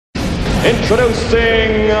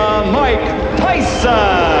Introducing Mike Tyson.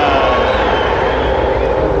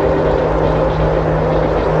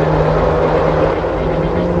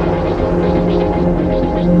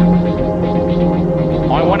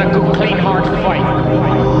 I want a good, clean, hard fight.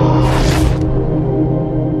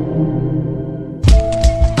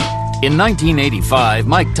 In 1985,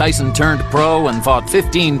 Mike Tyson turned pro and fought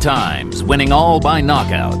 15 times, winning all by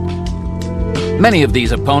knockout. Many of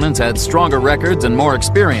these opponents had stronger records and more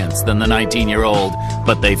experience than the 19-year-old,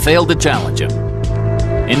 but they failed to challenge him.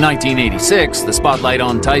 In 1986, the spotlight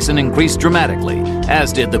on Tyson increased dramatically,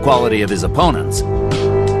 as did the quality of his opponents.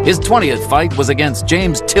 His 20th fight was against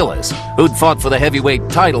James Tillis, who'd fought for the heavyweight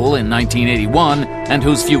title in 1981 and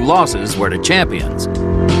whose few losses were to champions.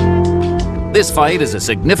 This fight is a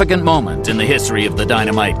significant moment in the history of the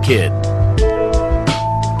Dynamite Kid.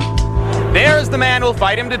 There's the man who'll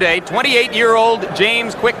fight him today, 28-year-old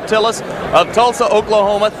James "Quick" Tillis of Tulsa,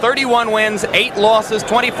 Oklahoma. 31 wins, 8 losses,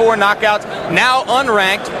 24 knockouts, now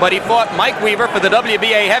unranked, but he fought Mike Weaver for the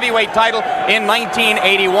WBA heavyweight title in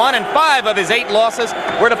 1981, and 5 of his 8 losses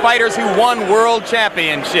were to fighters who won world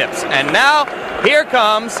championships. And now, here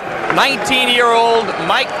comes 19-year-old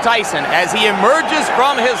Mike Tyson as he emerges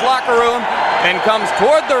from his locker room and comes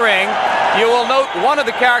toward the ring. You will note one of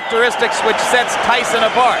the characteristics which sets Tyson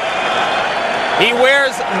apart. He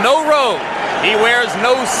wears no robe. He wears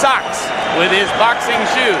no socks with his boxing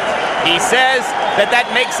shoes. He says that that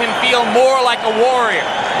makes him feel more like a warrior,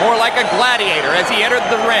 more like a gladiator as he entered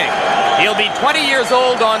the ring. He'll be 20 years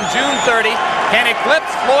old on June 30, can eclipse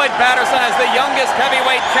Floyd Patterson as the youngest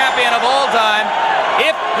heavyweight champion of all time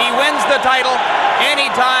if he wins the title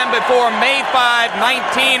anytime before May 5,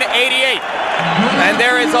 1988. And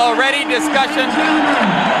there is already discussion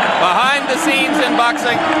behind the scenes in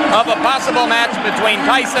boxing of a possible match between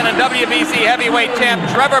Tyson and WBC heavyweight champ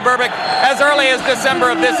Trevor Berbick as early as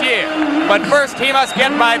December of this year. But first, he must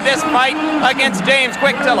get by this fight against James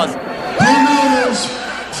 "Quick" Tillis. Promoters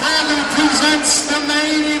proudly presents the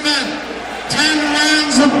main event. 10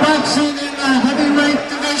 rounds of boxing in the heavyweight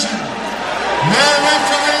division. Your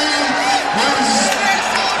referee is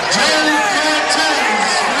Joe Cortez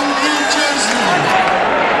from New Jersey.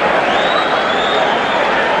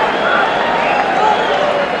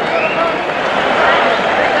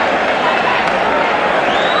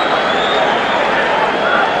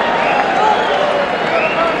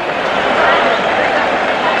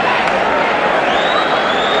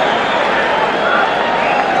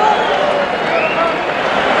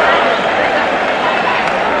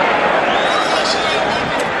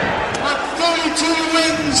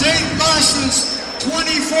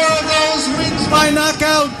 By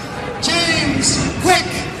knockout, James "Quick"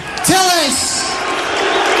 Tillis.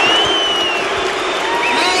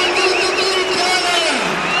 And in the blue corner,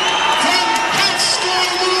 from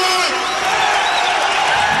Pittsburgh, New York.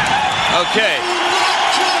 Okay.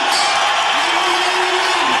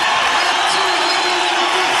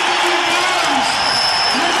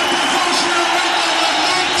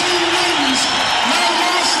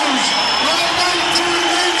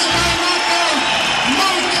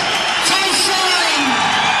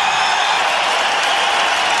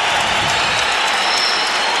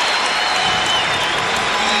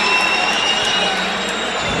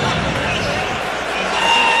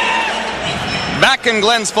 Back in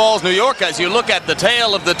Glens Falls, New York, as you look at the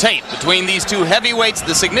tale of the tape between these two heavyweights,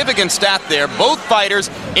 the significant stat there, both fighters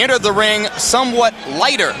entered the ring somewhat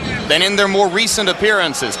lighter than in their more recent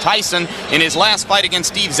appearances. Tyson, in his last fight against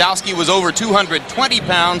Steve Zowski, was over 220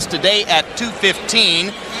 pounds, today at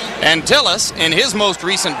 215. And Tillis, in his most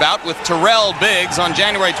recent bout with Terrell Biggs on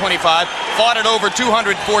January 25, fought at over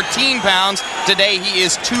 214 pounds. Today he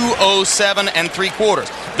is 207 3/4.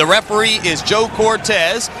 The referee is Joe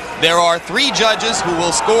Cortez. There are 3 judges who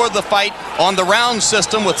will score the fight on the round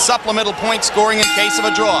system with supplemental point scoring in case of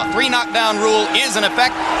a draw. 3 knockdown rule is in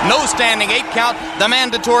effect. No standing 8 count. The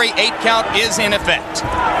mandatory 8 count is in effect.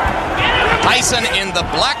 Tyson in the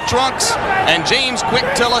black trunks and James "Quick"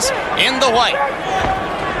 Tillis in the white.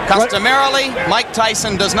 Customarily, Mike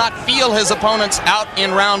Tyson does not feel his opponents out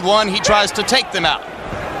in round 1. He tries to take them out.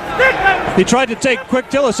 He tried to take "Quick"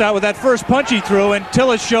 Tillis out with that first punch he threw, and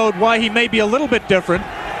Tillis showed why he may be a little bit different.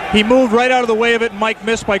 He moved right out of the way of it, and Mike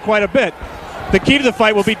missed by quite a bit. The key to the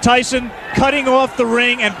fight will be Tyson cutting off the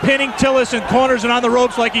ring and pinning Tillis in corners and on the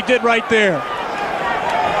ropes like he did right there.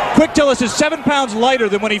 "Quick" Tillis is 7 pounds lighter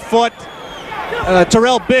than when he fought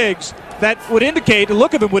Terrell Biggs. That would indicate, the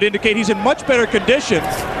look of him would indicate he's in much better condition.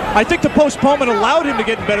 I think the postponement allowed him to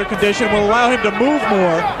get in better condition, will allow him to move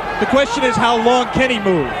more. The question is, how long can he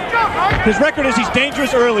move? His record is he's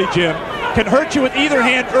dangerous early, Jim. can hurt you with either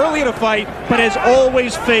hand early in a fight, but has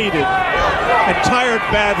always faded and tired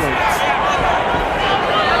badly.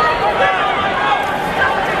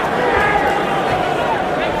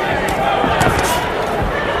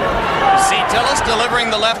 Tillis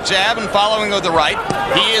delivering the left jab and following with the right.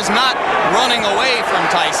 He is not running away from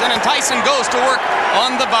Tyson, and Tyson goes to work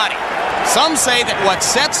on the body. Some say that what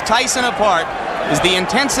sets Tyson apart is the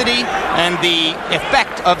intensity and the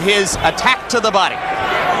effect of his attack to the body.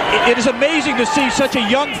 It is amazing to see such a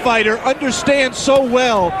young fighter understand so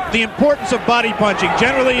well the importance of body punching.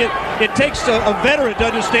 Generally, it takes a veteran to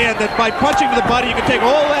understand that by punching to the body, you can take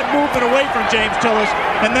all that movement away from James Tillis,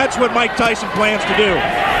 and that's what Mike Tyson plans to do.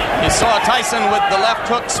 You saw Tyson with the left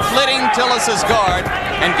hook splitting Tillis' guard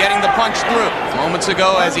and getting the punch through moments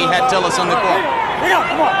ago as he had Tillis in the corner.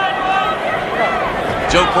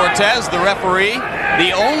 Joe Cortez, the referee,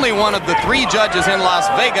 the only one of the 3 judges in Las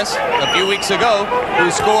Vegas a few weeks ago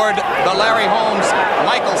who scored the Larry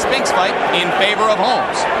Holmes-Michael Spinks fight in favor of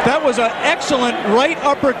Holmes. That was an excellent right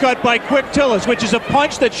uppercut by Quick Tillis, which is a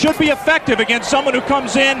punch that should be effective against someone who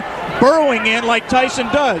comes in burrowing in like Tyson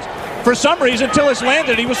does. For some reason, Tillis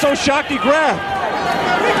landed. He was so shocked he grabbed.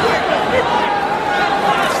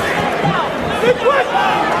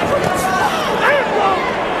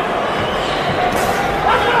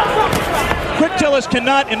 Quick Tillis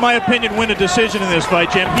cannot, in my opinion, win a decision in this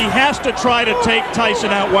fight, Jim. He has to try to take Tyson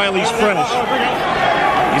out while he's fresh.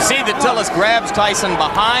 You see that Tillis grabs Tyson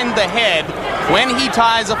behind the head when he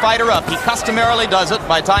ties a fighter up. He customarily does it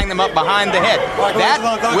by tying them up behind the head. That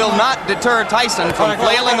will not deter Tyson from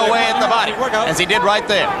flailing away at the body, as he did right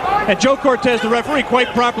there. And Joe Cortez, the referee, quite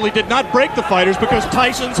properly did not break the fighters because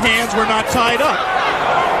Tyson's hands were not tied up.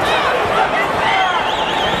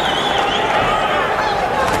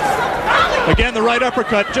 Again, the right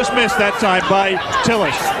uppercut just missed that time by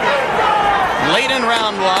Tillis. Late in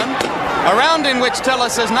round 1. A round in which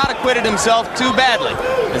Tillis has not acquitted himself too badly,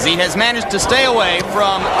 as he has managed to stay away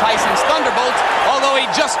from Tyson's thunderbolts, although he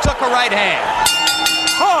just took a right hand.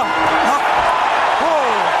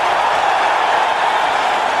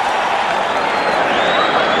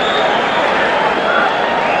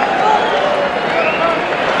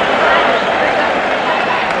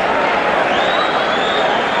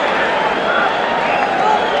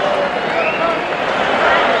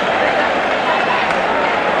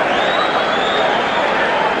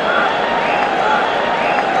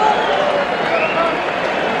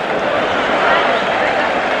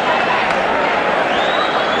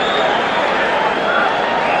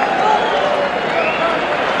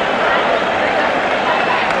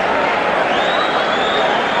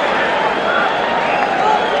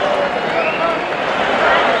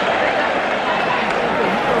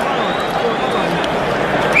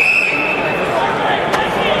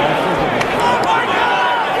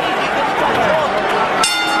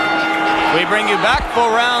 Bring you back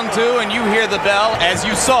for round 2, and you hear the bell. As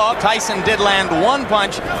you saw, Tyson did land 1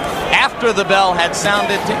 punch after the bell had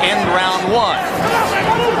sounded to end round 1.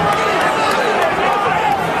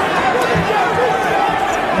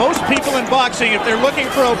 Most people in boxing, if they're looking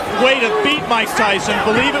for a way to beat Mike Tyson,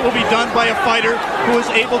 believe it will be done by a fighter who is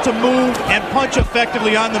able to move and punch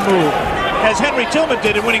effectively on the move, as Henry Tillman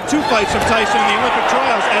did in winning 2 fights from Tyson in the Olympic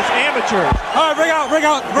trials as amateurs. All right, bring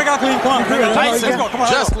out, clean. Come on. Tyson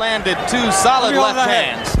just landed 2 solid left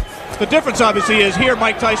hands. The difference, obviously, is here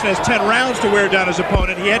Mike Tyson has 10 rounds to wear down his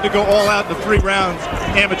opponent. He had to go all out in the 3 rounds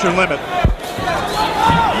amateur limit.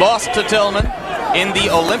 Lost to Tillman in the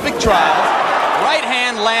Olympic trials. Right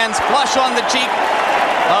hand lands flush on the cheek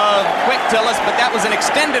of Quick Tillis, but that was an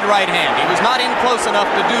extended right hand. He was not in close enough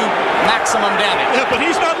to do maximum damage. Yeah, but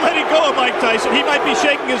he's not letting go of Mike Tyson. He might be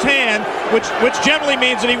shaking his hand, which generally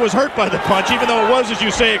means that he was hurt by the punch, even though it was, as you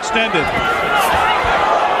say, extended.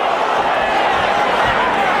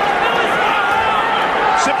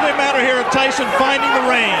 Simply a matter here of Tyson finding the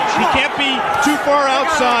range. He can't be too far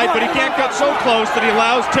outside, but he can't cut so close that he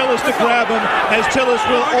allows Tillis to grab him, as Tillis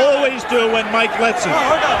will always do when Mike lets him.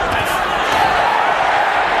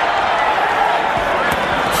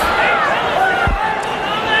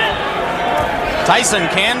 Tyson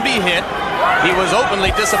can be hit. He was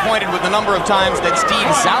openly disappointed with the number of times that Steve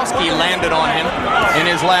Zowski landed on him in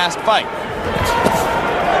his last fight.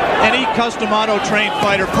 Any custom auto-trained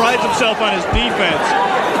fighter prides himself on his defense.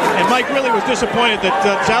 And Mike really was disappointed that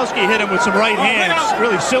Zowski hit him with some right hands,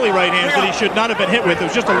 really silly right hands that he should not have been hit with. It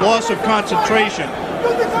was just a loss of concentration.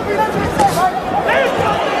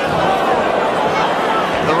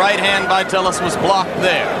 The right hand by Tillis was blocked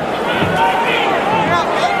there.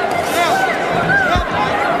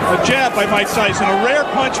 A jab by Mike Tyson, a rare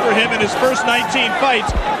punch for him in his first 19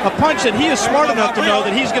 fights. A punch that he is smart enough to know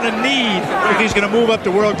that he's going to need if he's going to move up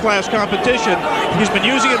to world-class competition. He's been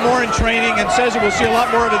using it more in training and says we'll see a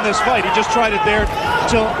lot more of it in this fight. He just tried it there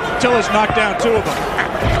till Tillis knocked down 2 of them.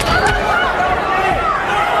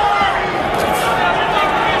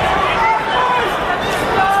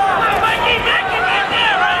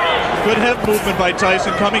 Good hip movement by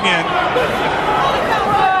Tyson coming in.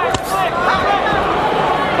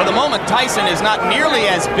 For the moment, Tyson is not nearly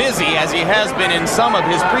as busy as he has been in some of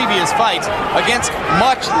his previous fights against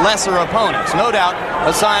much lesser opponents. No doubt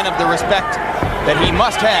a sign of the respect that he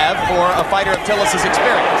must have for a fighter of Tillis'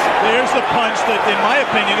 experience. There's the punch that, in my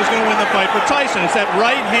opinion, is going to win the fight for Tyson. It's that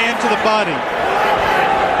right hand to the body.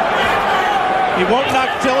 He won't knock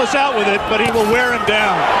Tillis out with it, but he will wear him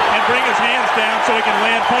down and bring his hands down so he can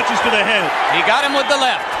land punches to the head. He got him with the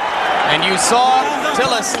left. And you saw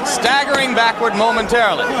Tillis staggering backward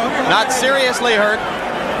momentarily. Not seriously hurt,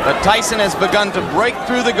 but Tyson has begun to break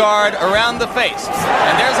through the guard around the face.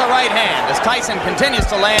 And there's a right hand as Tyson continues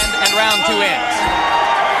to land and round 2 ends.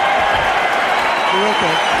 Real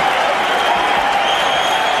quick.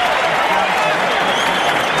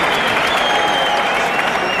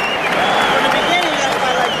 From the beginning, that's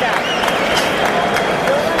not like that.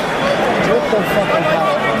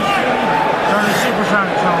 Turn the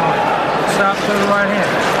supersonic on. Stop to the right hand.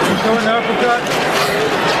 You're throwing the uppercut.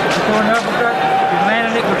 You're throwing the uppercut. You're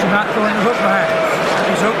landing it, but you're not throwing the hook behind it.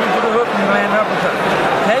 He's hooking for the hook and you land the uppercut.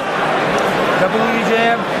 Okay? Double with your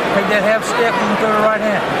jab. Take that half step and you throw the right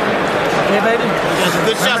hand. Okay, baby?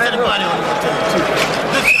 Good shots to the body on it.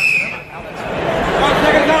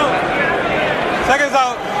 Seconds out. Seconds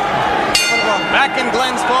out. Back in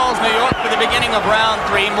Glens Falls, New York for the beginning of round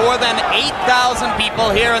 3. More than 8,000 people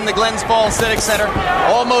here in the Glens Falls Civic Center.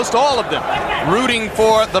 Almost all of them rooting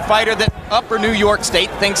for the fighter that Upper New York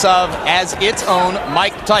State thinks of as its own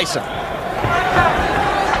Mike Tyson.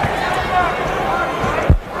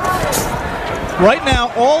 Right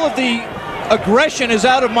now, all of the aggression is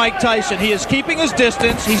out of Mike Tyson. He is keeping his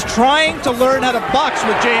distance. He's trying to learn how to box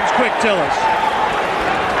with James Quick Tillis.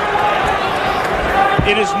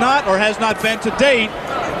 It is not, or has not been to date,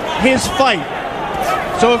 his fight.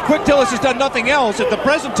 So if Quick Tillis has done nothing else, at the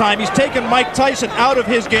present time, he's taken Mike Tyson out of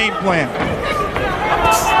his game plan.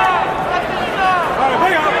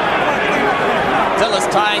 Tillis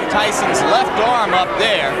tying Tyson's left arm up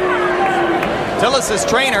there. Tillis'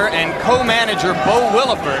 trainer and co-manager Bo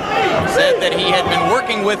Williford said that he had been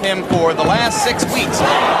working with him for the last 6 weeks on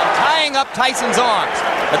tying up Tyson's arms.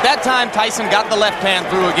 But that time, Tyson got the left hand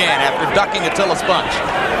through again after ducking a Tillis punch.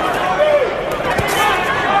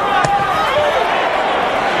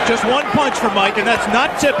 Just 1 punch for Mike, and that's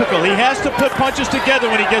not typical. He has to put punches together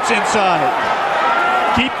when he gets inside.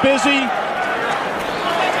 Keep busy.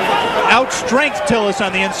 Outstrength Tillis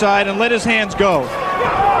on the inside and let his hands go.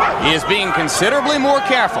 He is being considerably more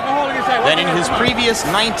careful than in his previous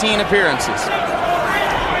 19 appearances.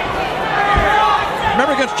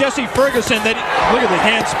 Remember against Jesse Ferguson, look at the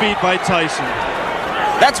hand speed by Tyson.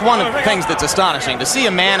 That's one of the things that's astonishing, to see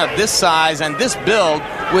a man of this size and this build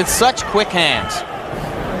with such quick hands.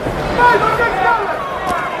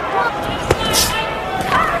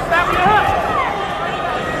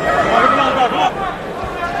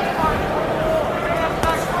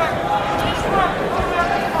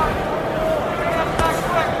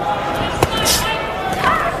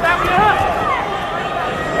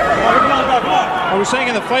 I was saying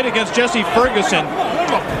in the fight against Jesse Ferguson,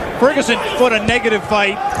 Ferguson fought a negative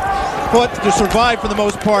fight, fought to survive for the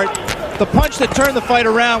most part. The punch that turned the fight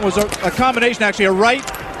around was a combination, actually, a right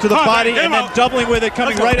to the body and then doubling with it,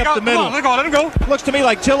 coming right up the middle. Let him go. Looks to me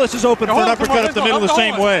like Tillis is open for an uppercut up the middle the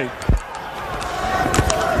same way.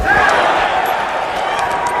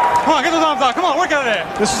 Come on, get those arms out. Come on, work out of there.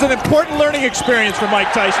 This is an important learning experience for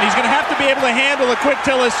Mike Tyson. He's going to have to be able to handle a Quick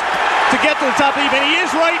Tillis to get to the top of the even. He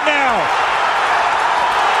is right now.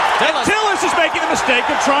 Tillis is making the mistake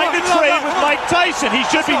of trying to trade with Mike Tyson. He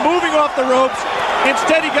should be moving off the ropes.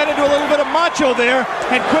 Instead, he got into a little bit of macho there,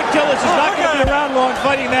 and Quick Tillis is not going to be around long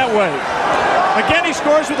fighting that way. Again, he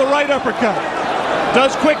scores with the right uppercut.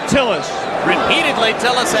 Does Quick Tillis. Repeatedly,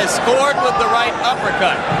 Tillis has scored with the right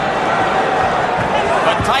uppercut.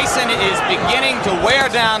 But Tyson is beginning to wear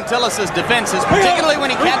down Tillis' defenses, particularly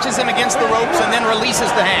when he catches him against the ropes and then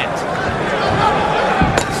releases the hands.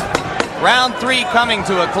 Round 3 coming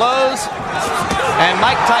to a close, and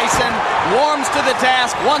Mike Tyson warms to the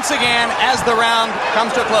task once again as the round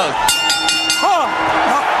comes to a close.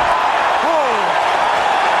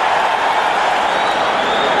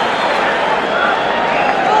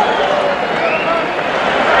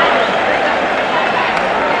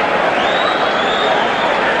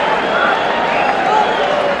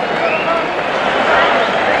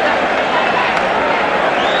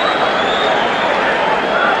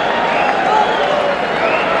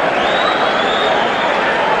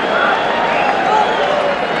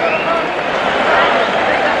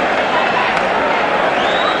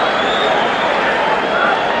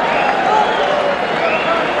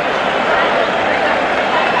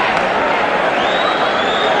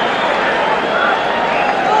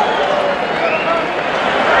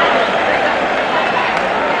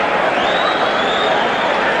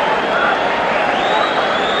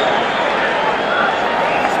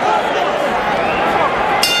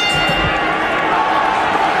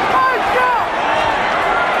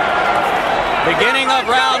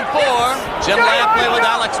 Jim Lampley with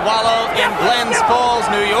Alex Wallow in Glens Falls,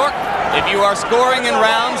 New York. If you are scoring in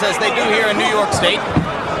rounds, as they do here in New York State,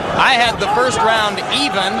 I had the first round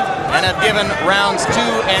even and have given rounds 2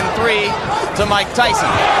 and 3 to Mike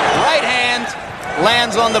Tyson. Right hand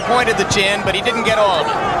lands on the point of the chin, but he didn't get all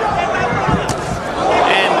of it.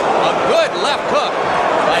 And a good left hook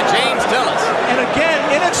by James Tillis. And again,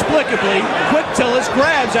 inexplicably, Quick Tillis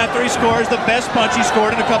grabs after he scores the best punch he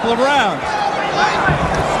scored in a couple of rounds.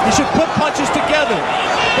 He should put punches together,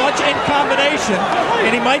 punch in combination, and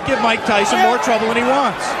he might give Mike Tyson more trouble than he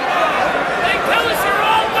wants.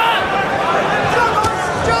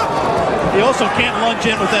 He also can't lunge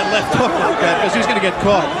in with that left hook like that because he's going to get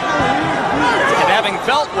caught. And having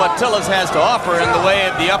felt what Tillis has to offer in the way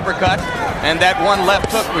of the uppercut and that one left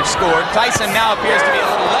hook which scored, Tyson now appears to be a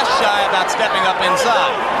little less shy about stepping up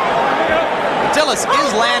inside. Tillis is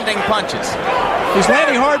landing punches. He's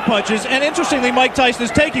landing hard punches, and interestingly, Mike Tyson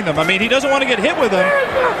is taking them. I mean, he doesn't want to get hit with them,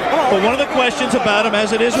 but one of the questions about him,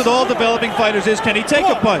 as it is with all developing fighters, is can he take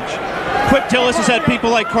a punch? Quick Tillis has had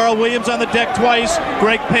people like Carl Williams on the deck twice,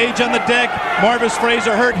 Greg Page on the deck, Marvis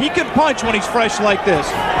Fraser hurt. He can punch when he's fresh like this.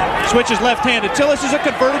 Switches left-handed. Tillis is a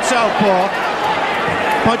converted southpaw.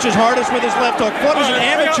 Punches hardest with his left hook. Fought as an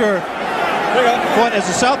amateur. Fought as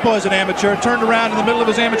a southpaw as an amateur. Turned around in the middle of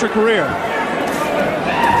his amateur career.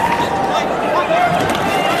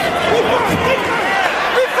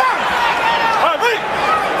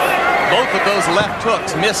 Both of those left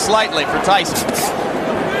hooks miss slightly for Tyson.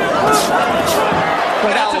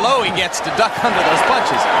 Look how low he gets to duck under those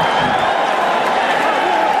punches.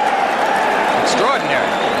 Extraordinary.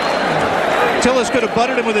 Tillis could have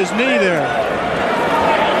butted him with his knee there.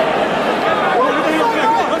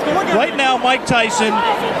 Right now, Mike Tyson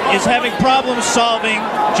is having problems solving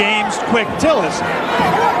James Quick Tillis.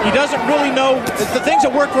 He doesn't really know, the things that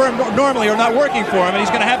work for him normally are not working for him, and he's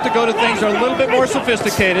going to have to go to things that are a little bit more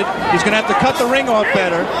sophisticated. He's going to have to cut the ring off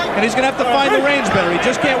better, and he's going to have to find the range better. He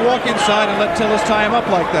just can't walk inside and let Tillis tie him up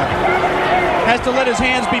like that. Has to let his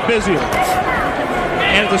hands be busier,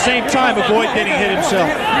 and at the same time avoid getting hit himself.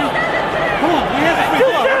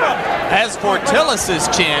 As for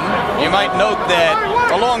Tillis's chin, you might note that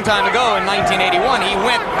a long time ago in 1981, he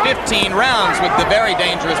went 15 rounds with the very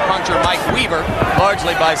dangerous puncher Mike Weaver,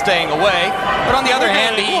 largely by staying away. But on the other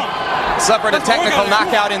hand, he suffered a technical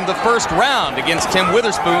knockout in the first round against Tim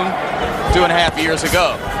Witherspoon 2.5 years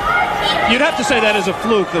ago. You'd have to say that is a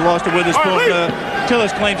fluke, the loss to Witherspoon.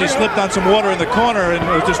 Tillis claims he slipped on some water in the corner and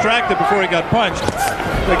was distracted before he got punched.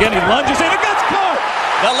 Again, he lunges in and gets caught!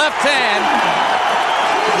 The left hand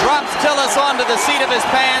drops Tillis onto the seat of his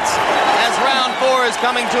pants as round 4 is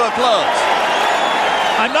coming to a close.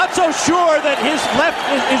 I'm not so sure that his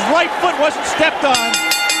right foot wasn't stepped on,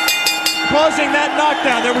 causing that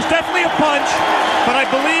knockdown. There was definitely a punch, but I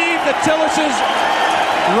believe that Tillis's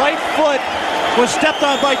right foot was stepped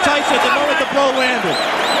on by Tyson at the moment the blow landed.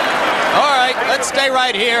 All right, let's stay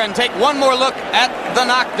right here and take one more look at the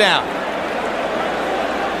knockdown.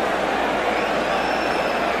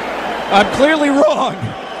 I'm clearly wrong.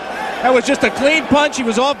 That was just a clean punch. He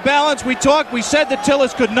was off balance. We said that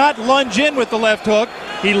Tillis could not lunge in with the left hook.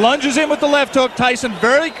 He lunges in with the left hook. Tyson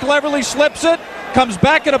very cleverly slips it, comes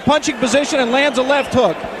back in a punching position and lands a left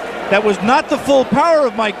hook. That was not the full power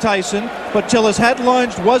of Mike Tyson, but Tillis had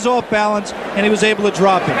lunged, was off balance, and he was able to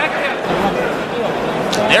drop him.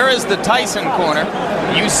 There is the Tyson corner.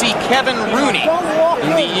 You see Kevin Rooney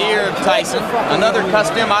in the year of Tyson, another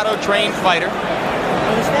custom auto-trained fighter.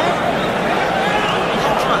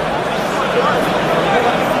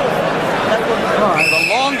 The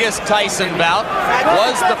longest Tyson bout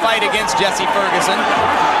was the fight against Jesse Ferguson.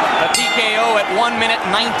 A TKO at 1 minute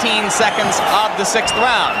 19 seconds of the 6th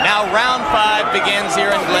round. Now round 5 begins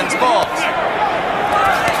here in Glens Falls.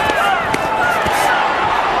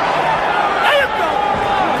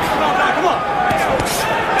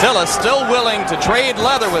 Tillis still willing to trade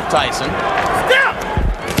leather with Tyson.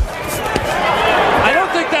 I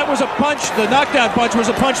don't think that was a punch. The knockdown punch was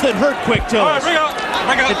a punch that hurt Quick Tillis.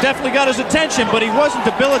 It definitely got his attention, but he wasn't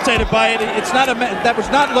debilitated by it. It's not that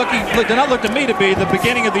did not look to me to be the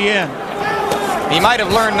beginning of the end. He might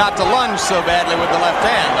have learned not to lunge so badly with the left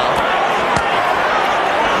hand, though.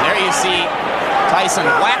 And there you see Tyson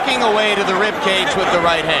whacking away to the rib cage with the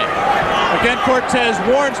right hand. Again, Cortez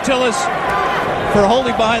warns Tillis for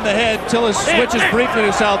holding behind the head. Tillis switches briefly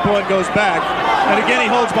to southpaw and goes back. And again, he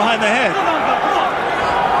holds behind the head.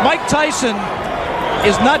 Mike Tyson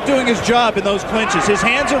is not doing his job in those clinches. His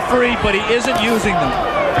hands are free, but he isn't using them.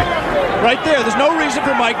 Right there, there's no reason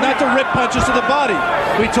for Mike not to rip punches to the body.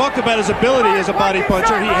 We talked about his ability as a body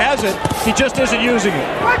puncher. He has it, he just isn't using it.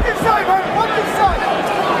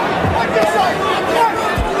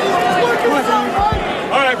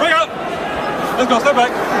 All right, break up. Let's go, step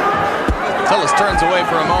back. Tillis turns away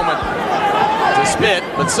for a moment to spit,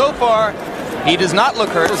 but so far he does not look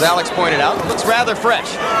hurt, as Alex pointed out. Looks rather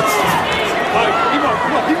fresh.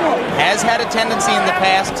 Has had a tendency in the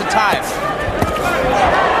past to tire.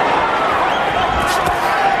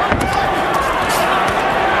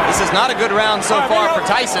 This is not a good round so far for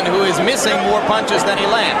Tyson, who is missing more punches than he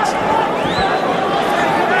lands.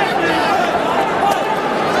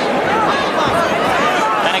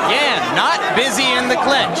 And again, not busy in the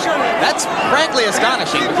clinch. That's frankly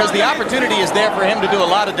astonishing, because the opportunity is there for him to do a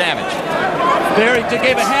lot of damage. There, he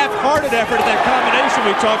gave a half-hearted effort at that combination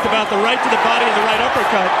we talked about, the right to the body and the right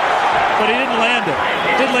uppercut, but he didn't land it.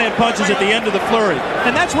 Did land punches at the end of the flurry.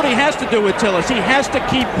 And that's what he has to do with Tillis. He has to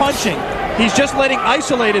keep punching. He's just letting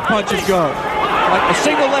isolated punches go. Like a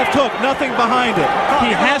single left hook, nothing behind it.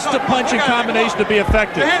 He has to punch in combination to be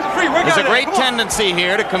effective. There's a great tendency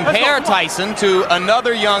here to compare Tyson to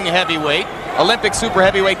another young heavyweight, Olympic super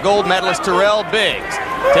heavyweight gold medalist Terrell Biggs.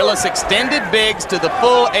 Tillis extended Biggs to the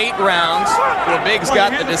full 8 rounds, where Biggs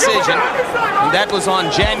got the decision, and that was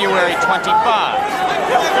on January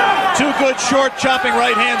 25. 2 good short chopping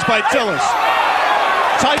right hands by Tillis.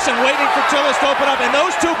 Tyson waiting for Tillis to open up, and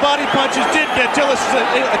those 2 body punches did get Tillis'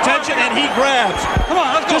 attention, and he grabs. Come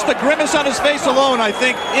on, let's go. Just the grimace on his face alone, I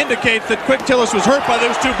think, indicates that Quick Tillis was hurt by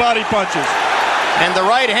those 2 body punches. And the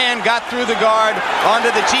right hand got through the guard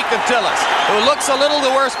onto the cheek of Tillis, who looks a little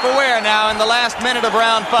the worse for wear now in the last minute of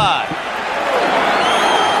round 5.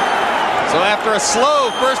 So after a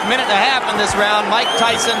slow first minute and a half in this round, Mike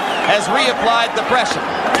Tyson has reapplied the pressure.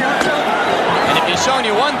 And if he's shown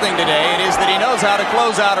you one thing today, it is that he knows how to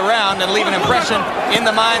close out a round and leave an impression in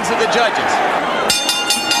the minds of the judges.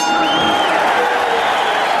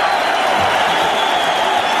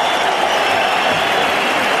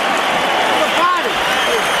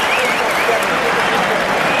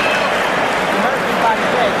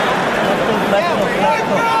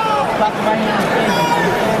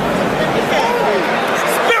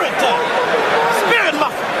 Spirit time. Spirit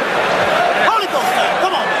muscle. Holy Ghost time.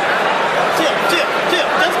 Come on, man. Tip, tip, tip.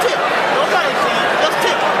 Just tip. Don't let it see. Just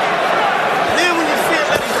tip. Then when you see it,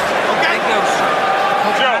 let it go.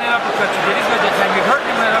 Okay? Uppercut. You did it good that time. You hurt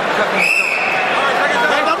him with that uppercut when you throw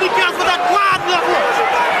it. Now be careful that quad left hook.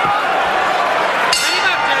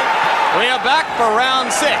 We are back for round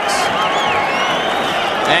 6.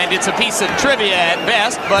 And it's a piece of trivia at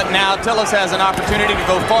best, but now Tillis has an opportunity to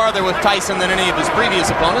go farther with Tyson than any of his previous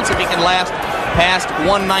opponents if he can last past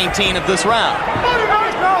 119 of this round.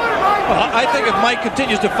 Well, I think if Mike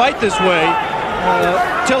continues to fight this way,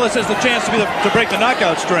 Tillis has the chance to break the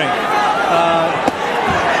knockout string.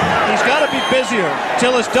 He's got to be busier.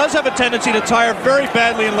 Tillis does have a tendency to tire very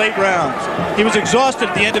badly in late rounds. He was exhausted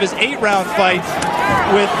at the end of his 8-round fight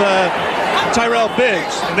with Terrell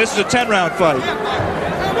Biggs, and this is a 10-round fight.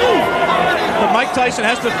 But Mike Tyson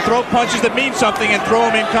has to throw punches that mean something and throw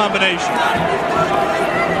them in combination.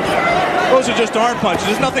 Those are just arm punches.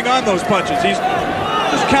 There's nothing on those punches. He's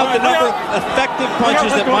just count the number of effective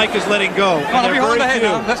punches that Mike is letting go. And they're very few.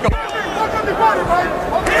 Let's go.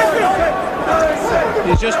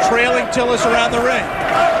 He's just trailing Tillis around the ring,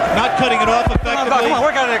 not cutting it off effectively. Come on,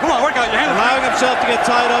 work out of there. Come on, work out. Your hands. Allowing himself to get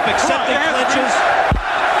tied up, accepting clinches.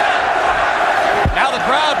 Now the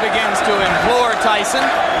crowd begins to implore Tyson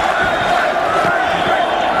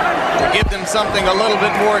to give them something a little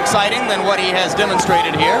bit more exciting than what he has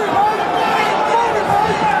demonstrated here.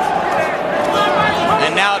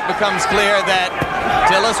 And now it becomes clear that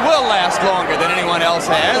Tillis will last longer than anyone else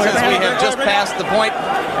has, as we have just passed the point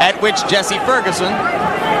at which Jesse Ferguson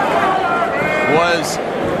was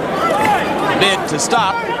bid to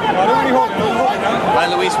stop by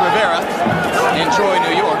Luis Rivera in Troy,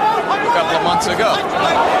 New York, a couple of months ago.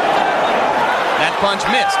 That punch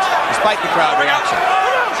missed, despite the crowd reaction.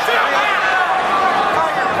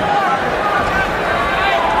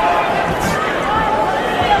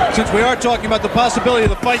 Since we are talking about the possibility of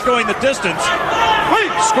the fight going the distance,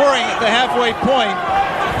 scoring at the halfway point,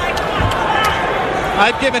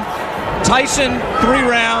 I've given Tyson 3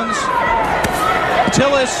 rounds,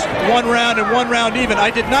 Tillis 1 round, and 1 round even.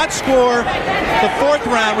 I did not score the 4th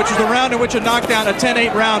round, which is the round in which a knockdown, a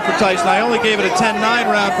 10-8 round for Tyson. I only gave it a 10-9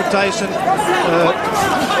 round for Tyson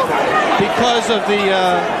because of the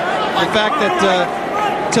fact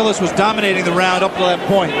that Tillis was dominating the round up to that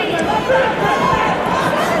point.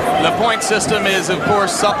 The point system is, of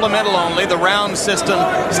course, supplemental only. The round system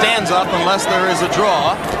stands up unless there is a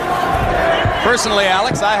draw. Personally,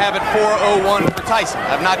 Alex, I have it 4-0-1 for Tyson.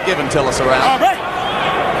 I've not given Tillis a round. All right.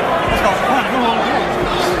 Let's go. Come on,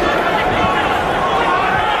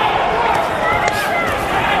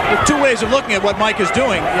 There's two ways of looking at what Mike is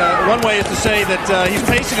doing. One way is to say that he's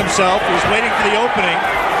pacing himself, he's waiting for the opening.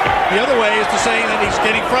 The other way is to say that he's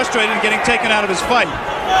getting frustrated and getting taken out of his fight.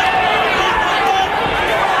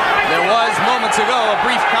 There was moments ago a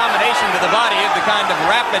brief combination to the body of the kind of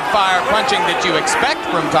rapid-fire punching that you expect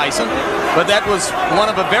from Tyson, but that was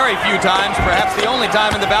one of a very few times, perhaps the only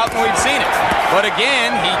time in the bout when we've seen it. But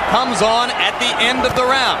again, he comes on at the end of the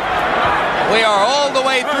round. We are all the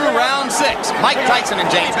way through round 6. Mike Tyson and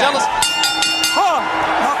James Tillis.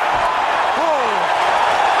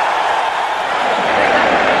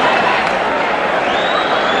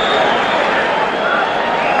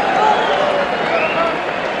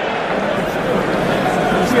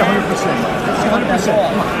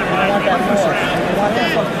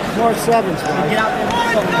 More sevens. Get out there.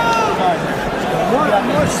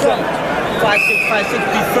 More sevens. 5, 6, 5, 6.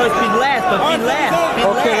 Be first, be last, but be last.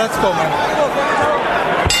 Okay, let's go, man.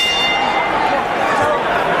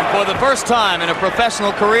 For the first time in a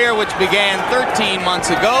professional career, which began 13 months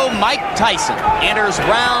ago, Mike Tyson enters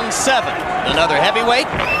round 7. Another heavyweight.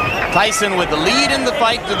 Tyson with the lead in the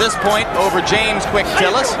fight to this point over James Quick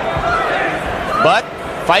Tillis, but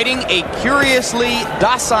fighting a curiously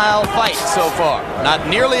docile fight so far. Not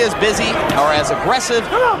nearly as busy or as aggressive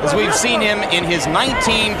as we've seen him in his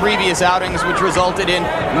 19 previous outings, which resulted in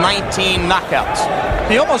 19 knockouts.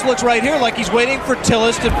 He almost looks right here like he's waiting for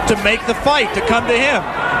Tillis to make the fight, to come to him.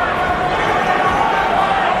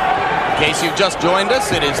 In case you've just joined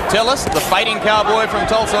us, it is Tillis, the fighting cowboy from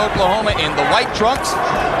Tulsa, Oklahoma, in the white trunks,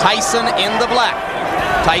 Tyson in the black.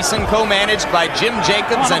 Tyson co-managed by Jim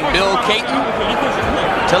Jacobs and Bill Caton.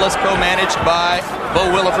 Tillis co-managed by Bo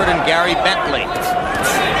Williford and Gary Bentley.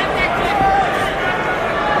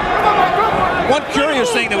 One curious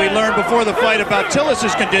thing that we learned before the fight about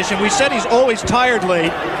Tillis' condition, we said he's always tired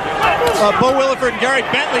late. Bo Williford and Gary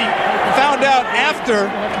Bentley found out after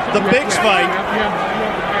the Biggs fight,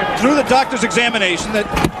 through the doctor's examination, that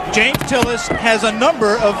James Tillis has a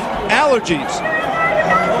number of allergies.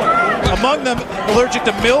 Among them, allergic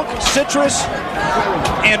to milk, citrus,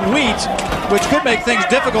 and wheat, which could make things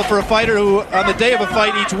difficult for a fighter who, on the day of a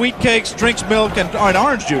fight, eats wheat cakes, drinks milk, and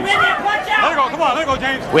orange juice. Let it go, come on, let it go,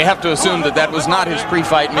 James. We have to assume that that was not his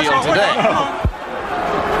pre-fight meal today.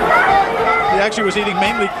 He actually was eating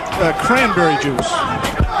mainly cranberry juice.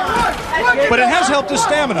 But it has helped his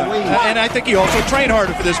stamina, and I think he also trained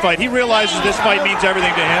harder for this fight. He realizes this fight means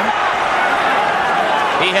everything to him.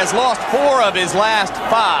 He has lost 4 of his last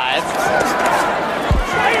 5.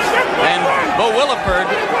 And Bo Williford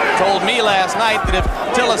told me last night that if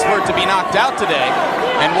Tillis were to be knocked out today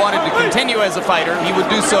and wanted to continue as a fighter, he would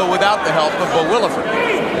do so without the help of Bo Williford.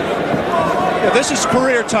 Yeah, this is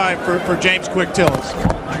career time for James Quick Tillis.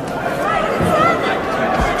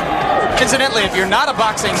 Incidentally, if you're not a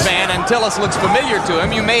boxing fan and Tillis looks familiar to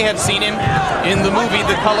him, you may have seen him in the movie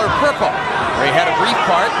The Color Purple, where he had a brief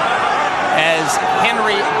part as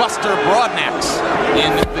Henry Buster Broadnax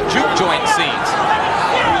in the juke joint scenes.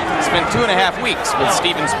 Spent 2.5 weeks with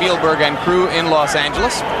Steven Spielberg and crew in Los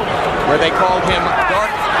Angeles, where they called him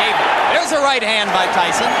Dark Gable. There's a right hand by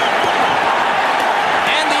Tyson.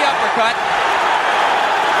 And the uppercut.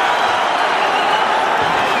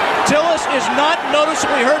 Tillis is not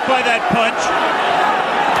noticeably hurt by that punch.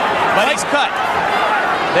 But he's cut.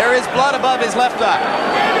 There is blood above his left eye.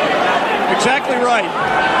 Exactly right.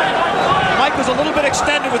 Mike was a little bit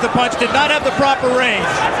extended with the punch, did not have the proper range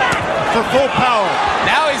for full power.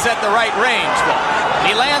 Now he's at the right range, though.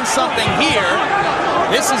 He lands something here.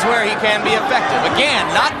 This is where he can be effective. Again,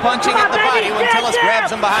 not punching at the body when Tillis grabs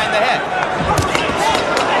him behind the head.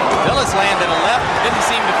 Tillis landed a left, didn't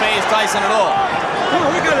seem to faze Tyson at all.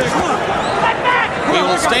 We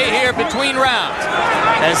will stay here between rounds,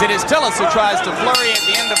 as it is Tillis who tries to flurry at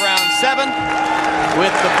the end of round 7,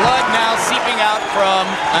 with the blood now seeping out from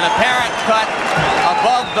an apparent cut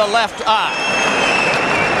above the left eye.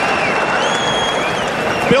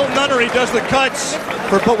 Bill Nunnery does the cuts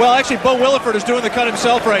for, well, actually Bo Williford is doing the cut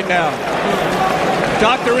himself right now.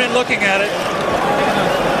 Doctor in looking at it.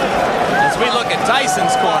 As we look at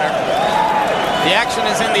Tyson's corner, the action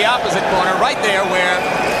is in the opposite corner, right there where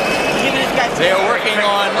they are working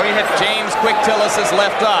on James Quick Tillis'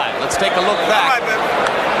 left eye. Let's take a look back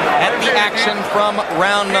at the action from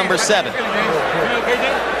round number 7.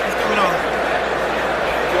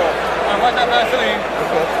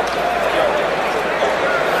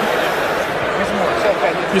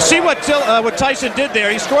 You see what Tyson did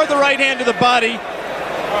there. He scored the right hand to the body,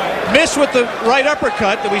 missed with the right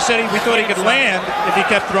uppercut that we thought he could land if he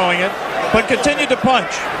kept throwing it, but continued to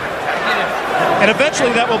punch. And eventually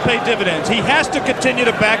that will pay dividends. He has to continue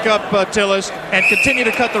to back up Tillis and continue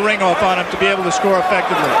to cut the ring off on him to be able to score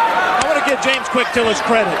effectively. I want to give James Quick Tillis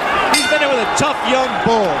credit. He's been in with a tough young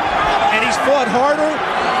bull, and he's fought harder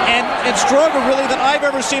and stronger really than I've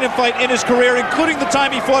ever seen him fight in his career, including the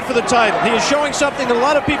time he fought for the title. He is showing something that a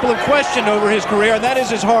lot of people have questioned over his career, and that is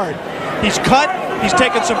his heart. He's cut, he's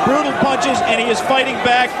taken some brutal punches, and he is fighting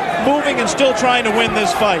back, moving and still trying to win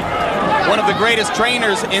this fight. One of the greatest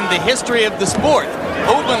trainers in the history of the sport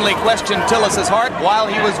openly questioned Tillis' heart while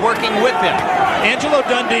he was working with him. Angelo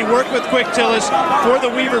Dundee worked with Quick Tillis for the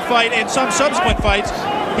Weaver fight and some subsequent fights.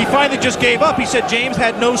 He finally just gave up. He said James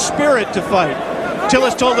had no spirit to fight.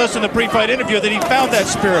 Tillis told us in the pre-fight interview that he found that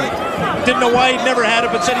spirit. Didn't know why he'd never had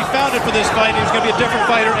it, but said he found it for this fight. He was going to be a different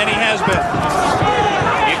fighter, and he has been.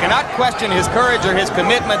 You cannot question his courage or his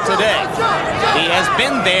commitment today. He has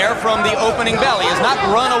been there from the opening bell. He has not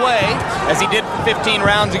run away as he did 15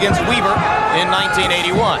 rounds against Weaver in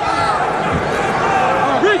 1981.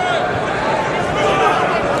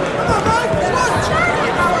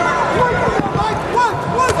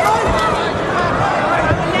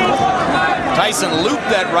 Tyson looped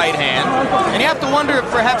that right hand, and you have to wonder if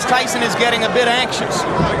perhaps Tyson is getting a bit anxious.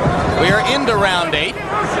 We are into round 8.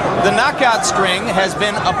 The knockout string has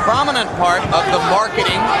been a prominent part of the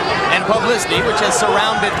marketing and publicity which has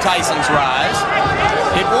surrounded Tyson's rise.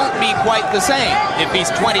 It won't be quite the same if he's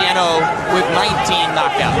 20-0 with 19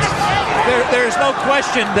 knockouts. There's no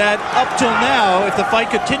question that up till now, if the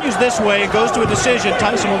fight continues this way and goes to a decision,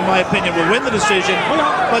 Tyson, in my opinion, will win the decision,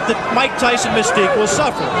 but the Mike Tyson mystique will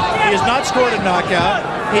suffer. He has not scored a knockout.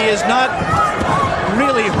 He has not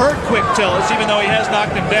really hurt Quick Tillis, even though he has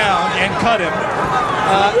knocked him down and cut him.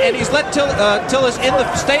 And he's let Tillis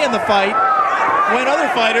stay in the fight when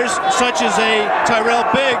other fighters, such as a Tyrell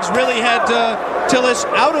Biggs, really had Tillis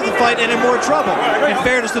out of the fight and in more trouble. In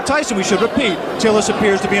fairness to Tyson, we should repeat, Tillis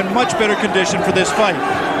appears to be in much better condition for this fight.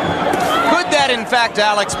 Could that, in fact,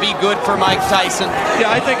 Alex, be good for Mike Tyson?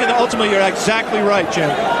 Yeah, I think ultimately you're exactly right,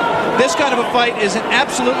 Jay. This kind of a fight is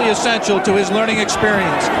absolutely essential to his learning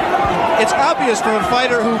experience. It's obvious for a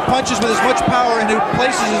fighter who punches with as much power and who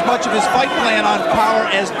places as much of his fight plan on power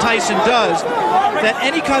as Tyson does, that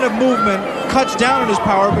any kind of movement cuts down on his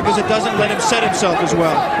power because it doesn't let him set himself as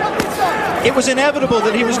well. It was inevitable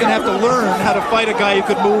that he was going to have to learn how to fight a guy who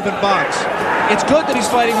could move and box. It's good that he's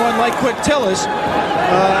fighting one like Quick Tillis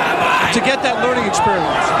to get that learning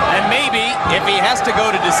experience. And maybe if he has to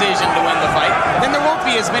go to decision to win the fight, then there won't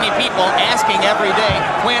be as many people asking every day,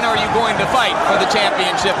 when are you going to fight for the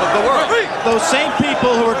championship of the world? Those same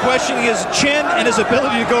people who are questioning his chin and his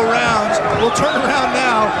ability to go rounds will turn around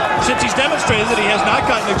now, since he's demonstrated that he has not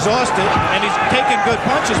gotten exhausted and he's taken good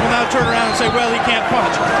punches, will now turn around and say, well, he can't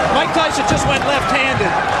punch. Mike Tyson just went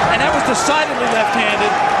left-handed, and that was decidedly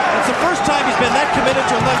left-handed. It's the first time he's been that committed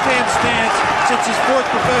to a left-hand stance since his 4th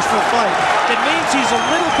professional fight. It means he's a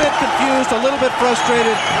little bit confused, a little bit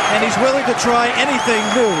frustrated, and he's willing to try anything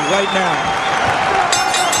new right now.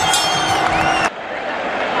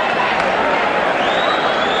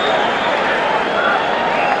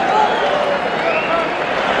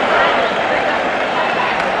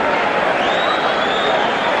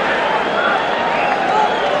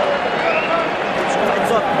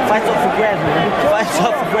 Fights up for grabs, man. Fights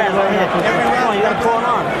up for grabs right here. Come on, you gotta pull it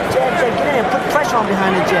on. Jab, get in. Put pressure on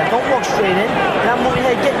behind the jab. Don't walk straight in. You're not moving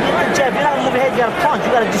your head. Get the jab. You're not gonna move your head. You gotta punch.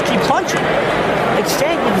 You gotta just keep punching.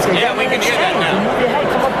 Exchange with this guy. Yeah, we can hear that now. You move your head.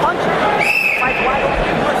 Come up, punch. Fight wide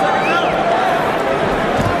open.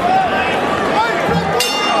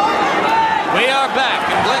 We are back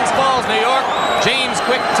in Glens Falls, New York. James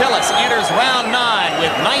Quick Tillis enters round 9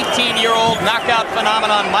 with 19-year-old knockout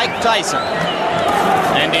phenomenon Mike Tyson.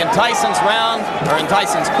 And in Tyson's round, or in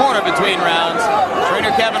Tyson's corner between rounds,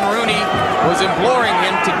 trainer Kevin Rooney was imploring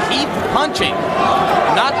him to keep punching,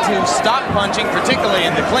 not to stop punching, particularly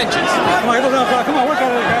in the clinches. Come on, work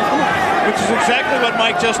on it, guys. Come on. Which is exactly what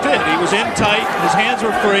Mike just did. He was in tight, his hands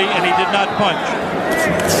were free, and he did not punch.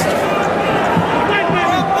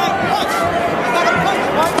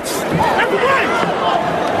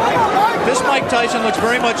 This Mike Tyson looks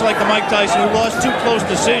very much like the Mike Tyson who lost 2 close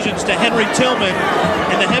decisions to Henry Tillman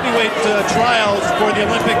in the heavyweight trials for the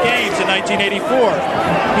Olympic Games in 1984.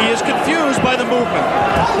 He is confused by the movement.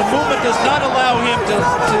 The movement does not allow him to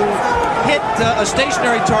hit a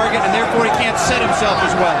stationary target, and therefore he can't set himself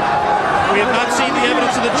as well. We have not seen the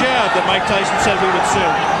evidence of the jab that Mike Tyson said we would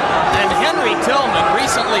see. And Henry Tillman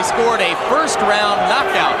recently scored a first-round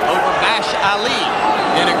knockout over Bash Ali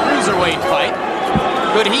in a cruiserweight fight.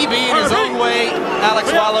 Could he be, in his own way,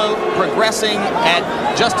 Alex Wallow, progressing at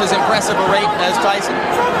just as impressive a rate as Tyson?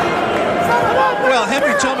 Well,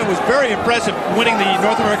 Henry Tillman was very impressive winning the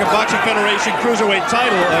North American Boxing Federation Cruiserweight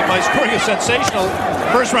title by scoring a sensational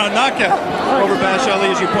first-round knockout over Bash Ali,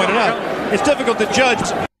 as you pointed out. It's difficult to judge.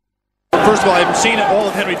 First of all, I haven't seen all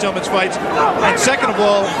of Henry Tillman's fights. And second of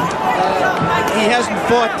all, he hasn't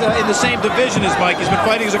fought in the same division as Mike. He's been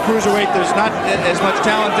fighting as a cruiserweight. There's not as much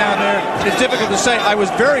talent down there. It's difficult to say. I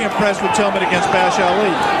was very impressed with Tillman against Bash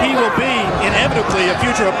Ali. He will be inevitably a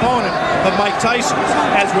future opponent of Mike Tyson,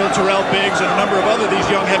 as will Terrell Biggs and a number of other these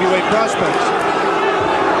young heavyweight prospects.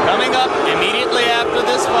 Coming up immediately after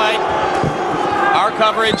this fight, our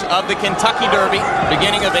coverage of the Kentucky Derby,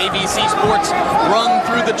 beginning of ABC Sports' run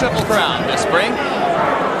through the Triple Crown this spring.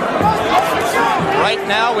 Right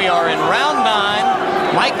now we are in round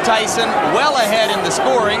 9. Mike Tyson well ahead in the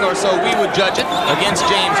scoring, or so we would judge it, against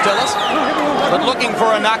James Tillis, but looking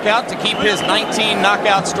for a knockout to keep his 19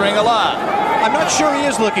 knockout string alive. I'm not sure he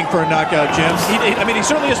is looking for a knockout, Jim. I mean, he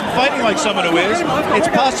certainly isn't fighting like someone who is.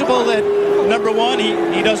 It's possible that, number one,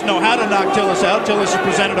 he doesn't know how to knock Tillis out. Tillis has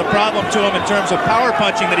presented a problem to him in terms of power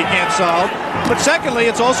punching that he can't solve. But secondly,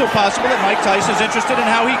 it's also possible that Mike Tyson is interested in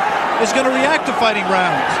how he is going to react to fighting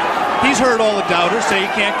rounds. He's heard all the doubters say he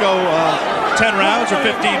can't go 10 rounds or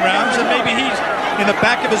 15 rounds, and maybe he's in the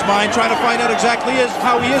back of his mind trying to find out exactly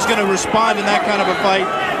how he is going to respond in that kind of a fight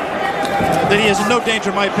that he is in no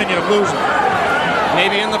danger, in my opinion, of losing.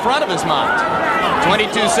 Maybe in the front of his mind. 22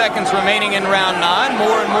 seconds remaining in round 9.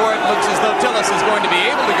 More and more it looks as though Tillis is going to be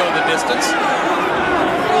able to go the distance.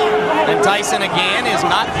 And Tyson again is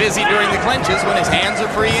not busy during the clinches when his hands are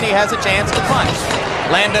free and he has a chance to punch.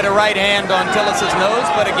 Landed a right hand on Tillis' nose,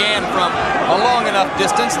 but again from a long enough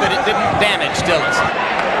distance that it didn't damage Tillis.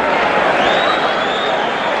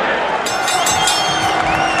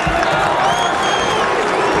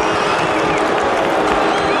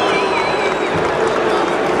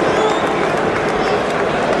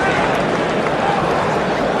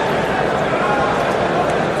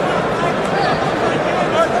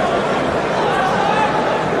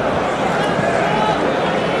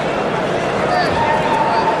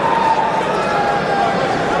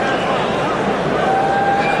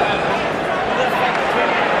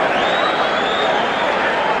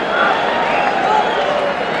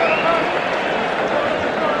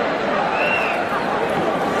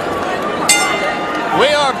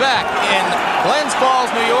 Back in Glens Falls,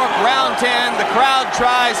 New York, round 10. The crowd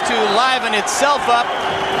tries to liven itself up,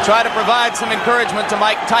 try to provide some encouragement to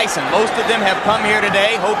Mike Tyson. Most of them have come here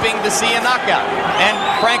today hoping to see a knockout and,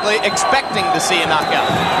 frankly, expecting to see a knockout.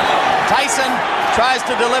 Tyson tries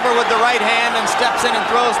to deliver with the right hand and steps in and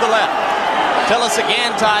throws the left. Tillis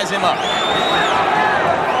again ties him up.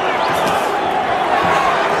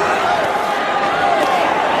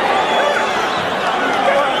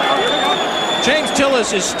 James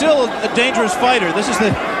Tillis is still a dangerous fighter. This is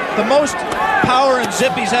the most power and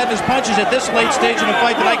zip he's had in his punches at this late stage in a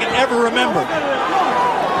fight that I can ever remember.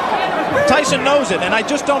 Tyson knows it, and I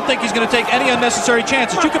just don't think he's going to take any unnecessary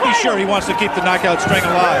chances. You can be sure he wants to keep the knockout string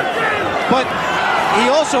alive. But he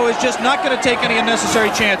also is just not going to take any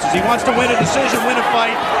unnecessary chances. He wants to win a decision, win a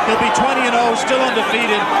fight. He'll be 20-0, still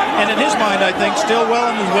undefeated, and in his mind, I think, still well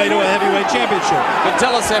on his way to a heavyweight championship. Could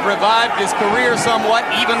Tillis have revived his career somewhat,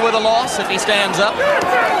 even with a loss, if he stands up?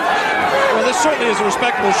 Well, this certainly is a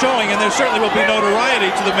respectable showing, and there certainly will be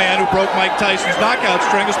notoriety to the man who broke Mike Tyson's knockout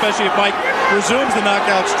string, especially if Mike resumes the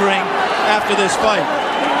knockout string after this fight.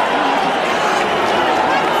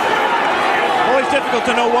 Always difficult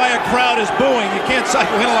to know why a crowd is booing. You can't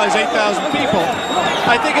psychoanalyze 8,000 people.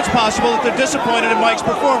 I think it's possible that they're disappointed in Mike's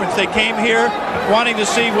performance. They came here wanting to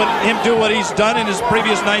see him do what he's done in his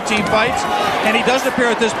previous 19 fights, and he doesn't appear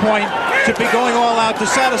at this point to be going all out to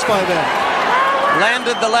satisfy them.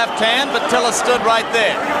 Landed the left hand, but Tillis stood right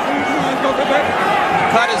there.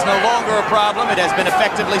 Cut is no longer a problem. It has been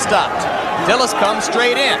effectively stopped. Tillis comes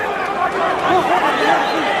straight in.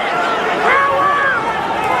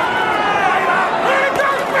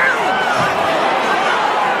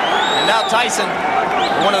 And now Tyson,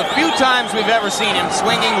 one of the few times we've ever seen him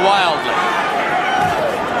swinging wildly.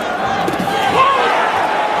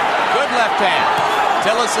 Good left hand.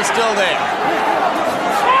 Tillis is still there.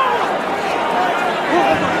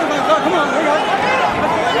 Come on, we got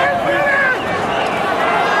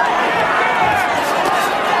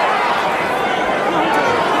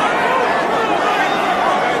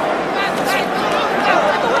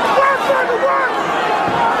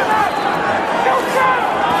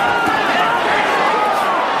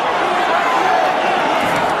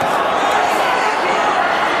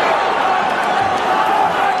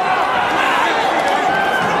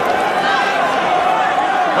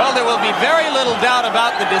Well, there will be very little doubt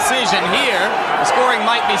about the decision here. The scoring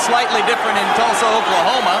might be slightly different in Tulsa,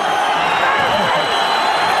 Oklahoma.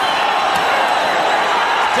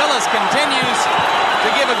 Tillis continues to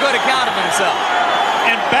give a good account of himself.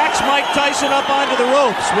 And backs Mike Tyson up onto the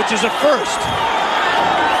ropes, which is a first.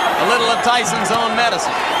 A little of Tyson's own medicine.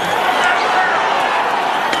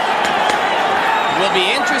 It will be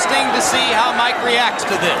interesting to see how Mike reacts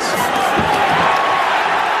to this.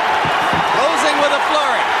 Closing with a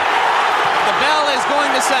flurry. The bell is going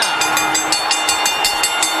to sound.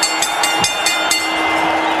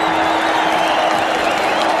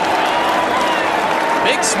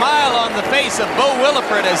 Big smile on the face of Bo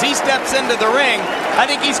Williford as he steps into the ring. I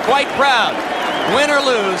think he's quite proud, win or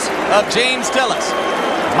lose, of James Tillis.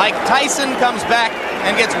 Mike Tyson comes back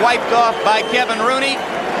and gets wiped off by Kevin Rooney.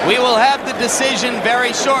 We will have the decision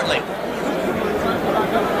very shortly.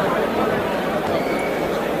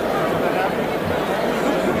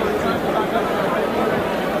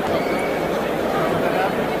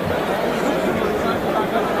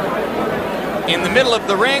 In the middle of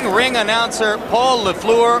the ring announcer Paul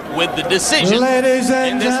LaFleur with the decision. Ladies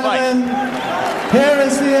and in this gentlemen, fight. here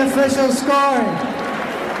is the official score.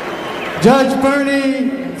 Judge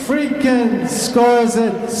Bernie Friedkin scores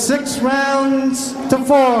it 6 rounds to 4.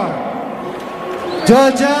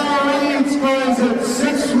 Judge Al Reed scores it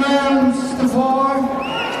 6 rounds to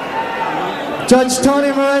 4. Judge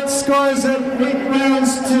Tony Moritz scores it 8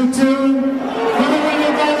 rounds to 2.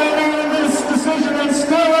 This decision is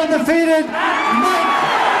still undefeated, Mike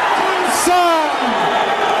Tyson.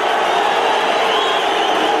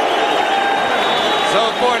 So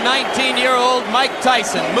for 19-year-old Mike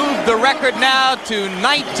Tyson, move the record now to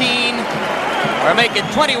 19, or make it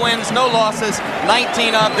 20 wins, no losses,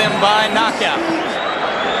 19 of them by knockout.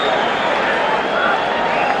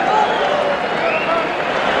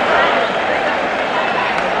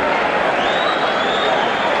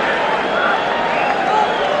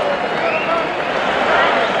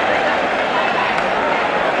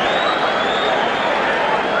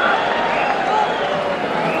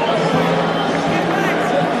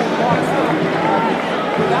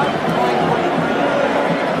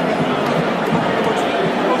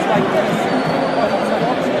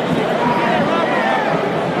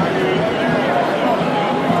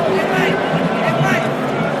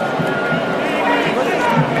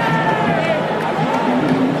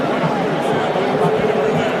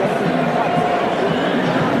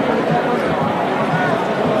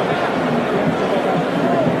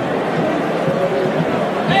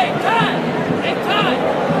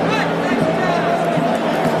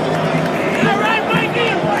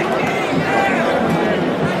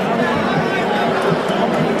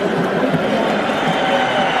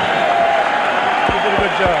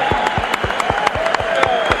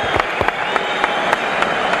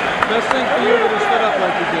 Best thing for you to have stood up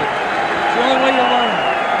like you did. It's the only way you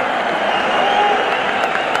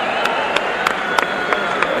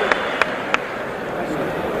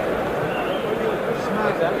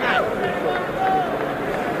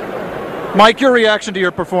learn. Mike, your reaction to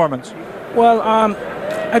your performance? Well,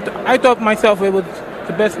 I thought myself it was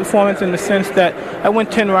the best performance in the sense that I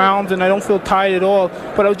went 10 rounds and I don't feel tired at all.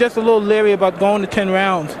 But I was just a little leery about going to 10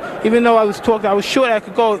 rounds. Even though I was sure I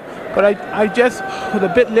could go, but I just was a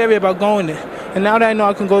bit leery about going there. And now that I know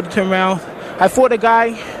I can go to 10 rounds, I fought a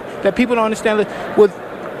guy that people don't understand was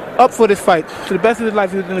up for this fight. To the best of his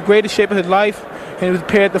life, he was in the greatest shape of his life, and he was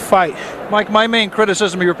prepared to fight. Mike, my main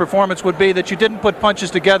criticism of your performance would be that you didn't put punches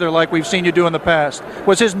together like we've seen you do in the past.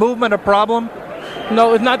 Was his movement a problem?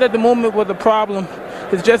 No, it's not that the movement was a problem.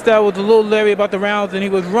 It's just that I was a little leery about the rounds, and he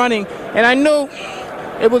was running. And I knew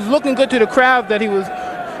it was looking good to the crowd that he was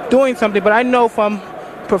doing something, but I know from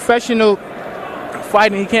professional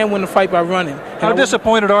fighting, he can't win a fight by running. How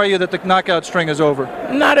disappointed are you that the knockout string is over?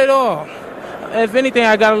 Not at all. If anything,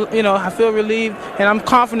 I feel relieved, and I'm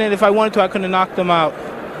confident if I wanted to, I could have knocked him out.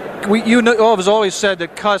 You have always said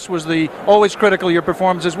that Cuss was always critical of your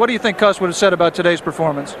performances. What do you think Cuss would have said about today's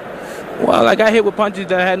performance? Well, I got hit with punches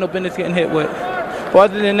that I had no business getting hit with.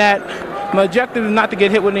 But other than that, my objective is not to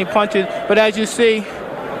get hit with any punches, but as you see,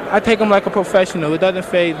 I take them like a professional. It doesn't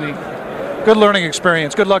faze me. Good learning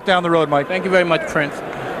experience. Good luck down the road, Mike. Thank you very much, Prince.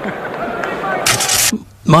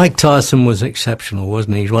 Mike Tyson was exceptional,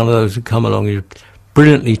 wasn't he? He's one of those who come along, he was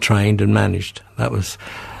brilliantly trained and managed.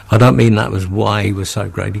 I don't mean that was why he was so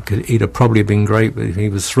great. He'd have probably been great if he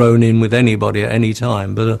was thrown in with anybody at any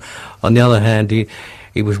time. But on the other hand,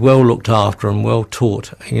 he was well looked after and well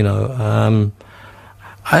taught, you know.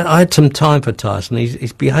 I had some time for Tyson.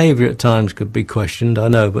 His behaviour at times could be questioned, I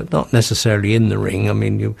know, but not necessarily in the ring. I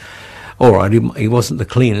mean, all right, he wasn't the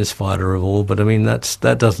cleanest fighter of all, but I mean,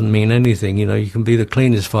 that doesn't mean anything. You know, you can be the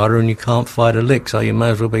cleanest fighter and you can't fight a lick, so you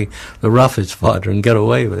may as well be the roughest fighter and get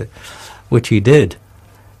away with it, which he did.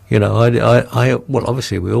 You know, well,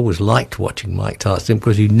 obviously we always liked watching Mike Tyson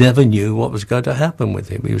because you never knew what was going to happen with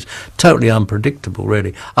him. He was totally unpredictable,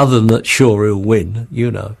 really, other than that, sure, he'll win,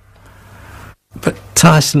 you know. But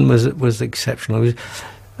Tyson was exceptional. He was,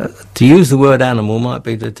 to use the word animal might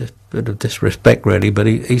be a bit of disrespect, really, but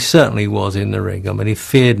he certainly was in the ring. I mean, he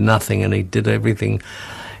feared nothing and he did everything.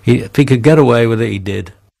 If he could get away with it, he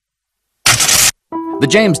did. The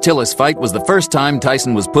James Tillis fight was the first time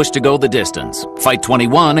Tyson was pushed to go the distance. Fight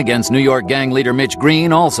 21 against New York gang leader Mitch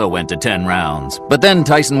Green also went to 10 rounds. But then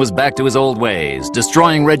Tyson was back to his old ways,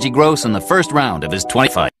 destroying Reggie Gross in the first round of his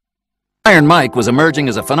 20 fight. Iron Mike was emerging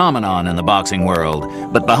as a phenomenon in the boxing world,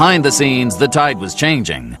 but behind the scenes, the tide was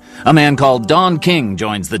changing. A man called Don King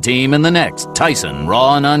joins the team in the next Tyson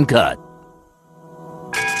Raw and Uncut.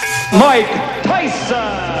 Mike Tyson!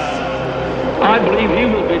 I believe he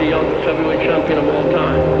will be the youngest heavyweight champion of all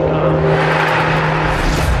time.